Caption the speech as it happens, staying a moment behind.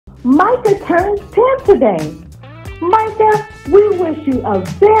Micah turns 10 today. Micah, we wish you a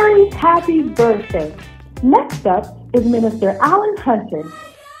very happy birthday. Next up is Minister Alan Hunter.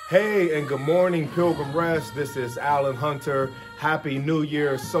 Hey, and good morning, Pilgrim Rest. This is Alan Hunter. Happy New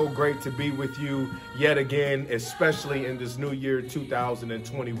Year. So great to be with you yet again, especially in this new year,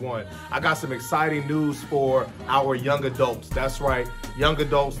 2021. I got some exciting news for our young adults. That's right, young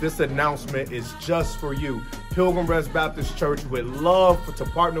adults. This announcement is just for you. Pilgrim Rest Baptist Church would love to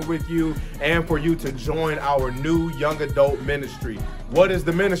partner with you and for you to join our new young adult ministry. What is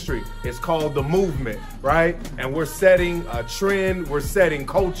the ministry? It's called The Movement, right? And we're setting a trend, we're setting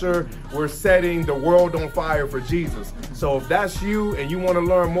culture, we're setting the world on fire for Jesus. So if that's you and you want to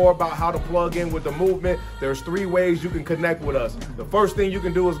learn more about how to plug in with the movement, there's 3 ways you can connect with us. The first thing you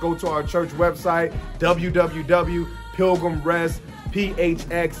can do is go to our church website,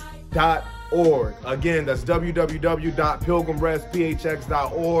 www.pilgrimrestphx.org. Again, that's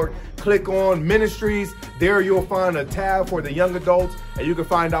www.pilgrimrestphx.org. Click on ministries. There you'll find a tab for the young adults and you can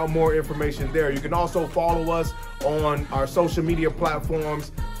find out more information there. You can also follow us on our social media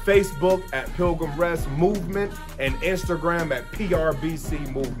platforms, Facebook at Pilgrim Rest Movement and Instagram at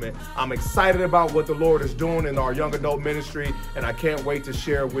PRBC Movement. I'm excited about what the Lord is doing in our young adult ministry and I can't wait to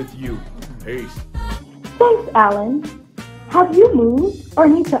share with you. Peace. Thanks, Alan. Have you moved or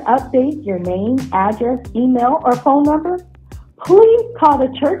need to update your name, address, email, or phone number? Please call the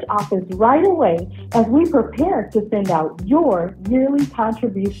church office right away as we prepare to send out your yearly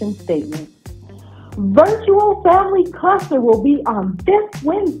contribution statement. Virtual Family Cluster will be on this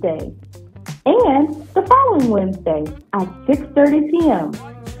Wednesday and the following Wednesday at 6:30 p.m.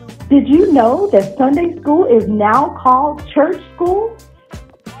 Did you know that Sunday school is now called church school?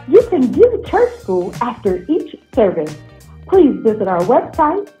 You can do church school after each service. Please visit our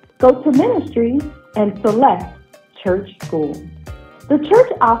website, go to Ministries, and select Church School. The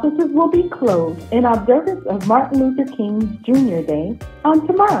church offices will be closed in observance of Martin Luther King Jr. Day on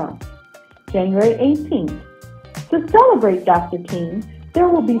tomorrow, January 18th. To celebrate Dr. King, there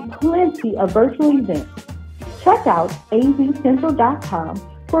will be plenty of virtual events. Check out azcentral.com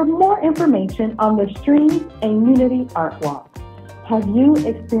for more information on the Streams and Unity Art Walk. Have you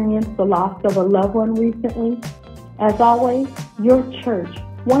experienced the loss of a loved one recently? As always, your church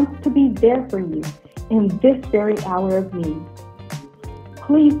wants to be there for you in this very hour of need.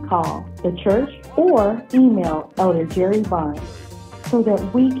 Please call the church or email Elder Jerry Barnes so that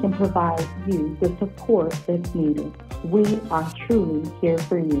we can provide you the support that's needed. We are truly here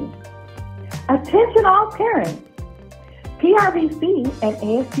for you. Attention all parents! PRBC and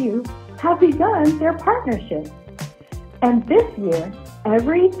ASU have begun their partnership. And this year,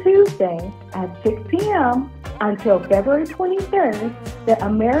 every Tuesday at 6 p.m., until February 23rd, the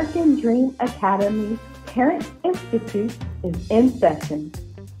American Dream Academy Parent Institute is in session.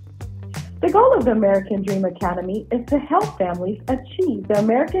 The goal of the American Dream Academy is to help families achieve the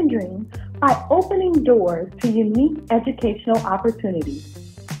American dream by opening doors to unique educational opportunities.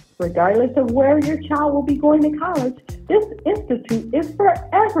 Regardless of where your child will be going to college, this institute is for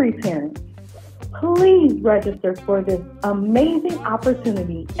every parent. Please register for this amazing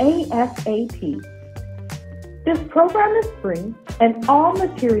opportunity ASAP. This program is free and all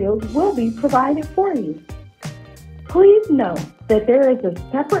materials will be provided for you. Please note that there is a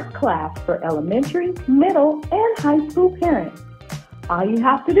separate class for elementary, middle, and high school parents. All you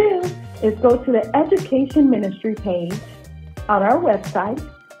have to do is go to the Education Ministry page on our website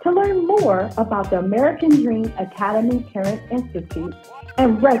to learn more about the American Dream Academy Parent Institute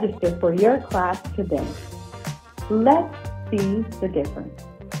and register for your class today. Let's see the difference.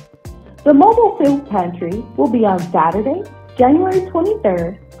 The mobile food pantry will be on Saturday, January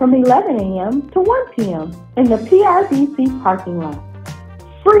 23rd from 11 a.m. to 1 p.m. in the PRBC parking lot.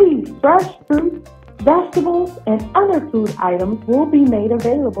 Free fresh fruit, vegetables, and other food items will be made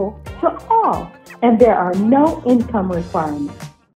available to all, and there are no income requirements.